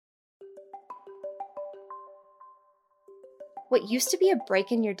what used to be a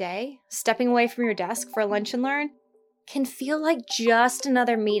break in your day, stepping away from your desk for lunch and learn, can feel like just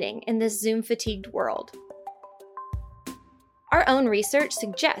another meeting in this Zoom-fatigued world. Our own research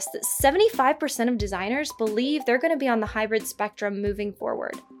suggests that 75% of designers believe they're going to be on the hybrid spectrum moving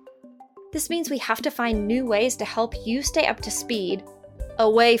forward. This means we have to find new ways to help you stay up to speed,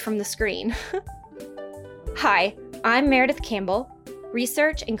 away from the screen. Hi, I'm Meredith Campbell,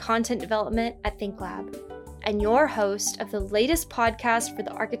 Research and Content Development at ThinkLab, and your host of the latest podcast for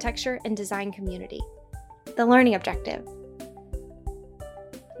the architecture and design community, The Learning Objective.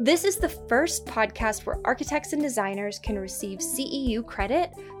 This is the first podcast where architects and designers can receive CEU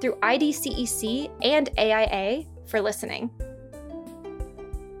credit through IDCEC and AIA for listening.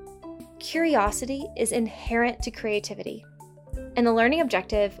 Curiosity is inherent to creativity, and the Learning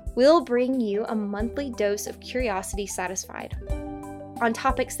Objective will bring you a monthly dose of curiosity satisfied on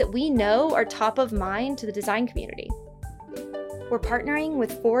topics that we know are top of mind to the design community. We're partnering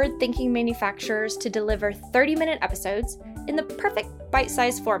with forward-thinking manufacturers to deliver 30-minute episodes in the perfect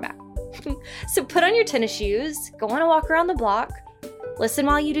bite-sized format. So put on your tennis shoes, go on a walk around the block, listen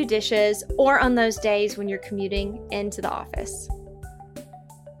while you do dishes, or on those days when you're commuting into the office.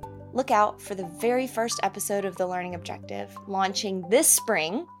 Look out for the very first episode of The Learning Objective, launching this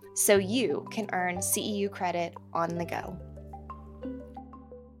spring so you can earn CEU credit on the go.